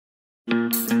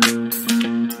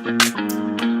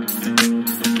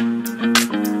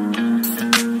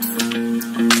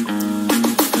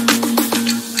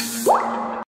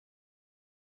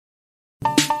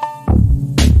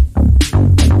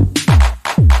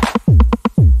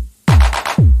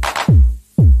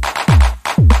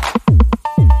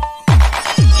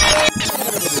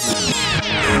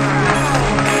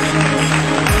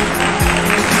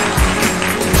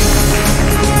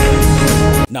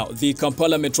Now, the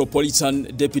Kampala Metropolitan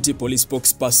Deputy Police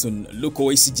Spokesperson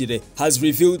Ndejje has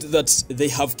revealed that they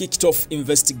have kicked off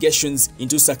investigations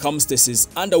into circumstances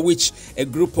under which a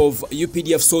group of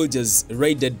UPDF soldiers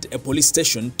raided a police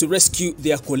station to rescue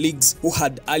their colleagues who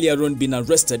had earlier on been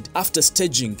arrested after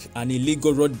staging an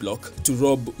illegal roadblock to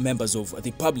rob members of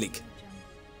the public.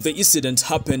 The incident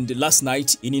happened last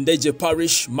night in Ndejje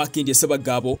parish, Makindye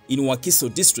Ssabagabo in Wakiso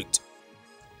district.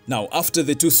 Now, after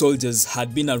the two soldiers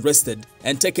had been arrested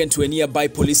and taken to a nearby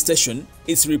police station,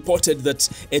 it's reported that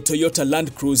a Toyota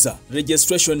Land Cruiser,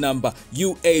 registration number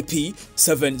UAP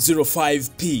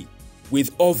 705P, with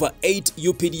over 8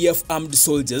 UPDF armed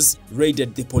soldiers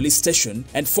raided the police station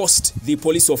and forced the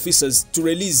police officers to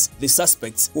release the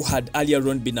suspects who had earlier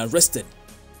on been arrested.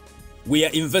 We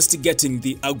are investigating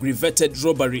the aggravated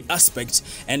robbery aspect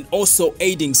and also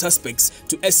aiding suspects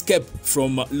to escape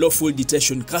from lawful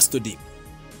detention custody.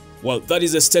 Well, that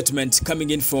is a statement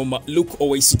coming in from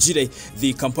Ndejje,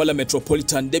 the Kampala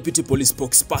Metropolitan Deputy Police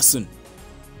Spokesperson.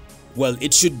 Well,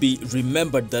 it should be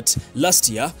remembered that last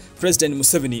year, President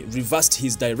Museveni reversed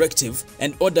his directive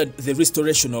and ordered the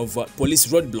restoration of police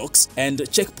roadblocks and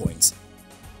checkpoints.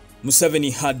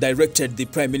 Museveni had directed the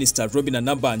Prime Minister Robin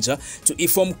Nabanja to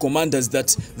inform commanders that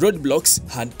roadblocks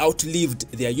had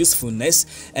outlived their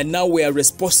usefulness and now were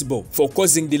responsible for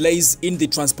causing delays in the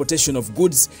transportation of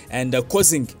goods and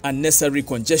causing unnecessary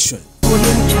congestion.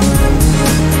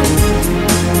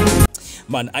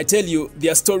 Man, I tell you,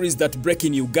 there are stories that break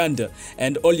in Uganda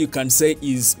and all you can say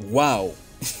is wow.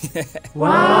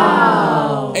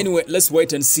 Wow. Anyway, let's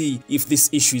wait and see if this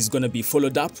issue is going to be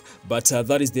followed up, but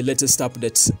that is the latest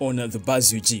update on the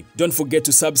Buzz UG. Don't forget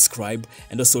to subscribe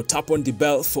and also tap on the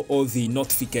bell for all the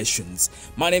notifications.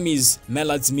 My name is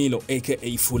Melads Milo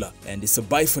aka Fuller, and it's a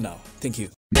bye for now. Thank you.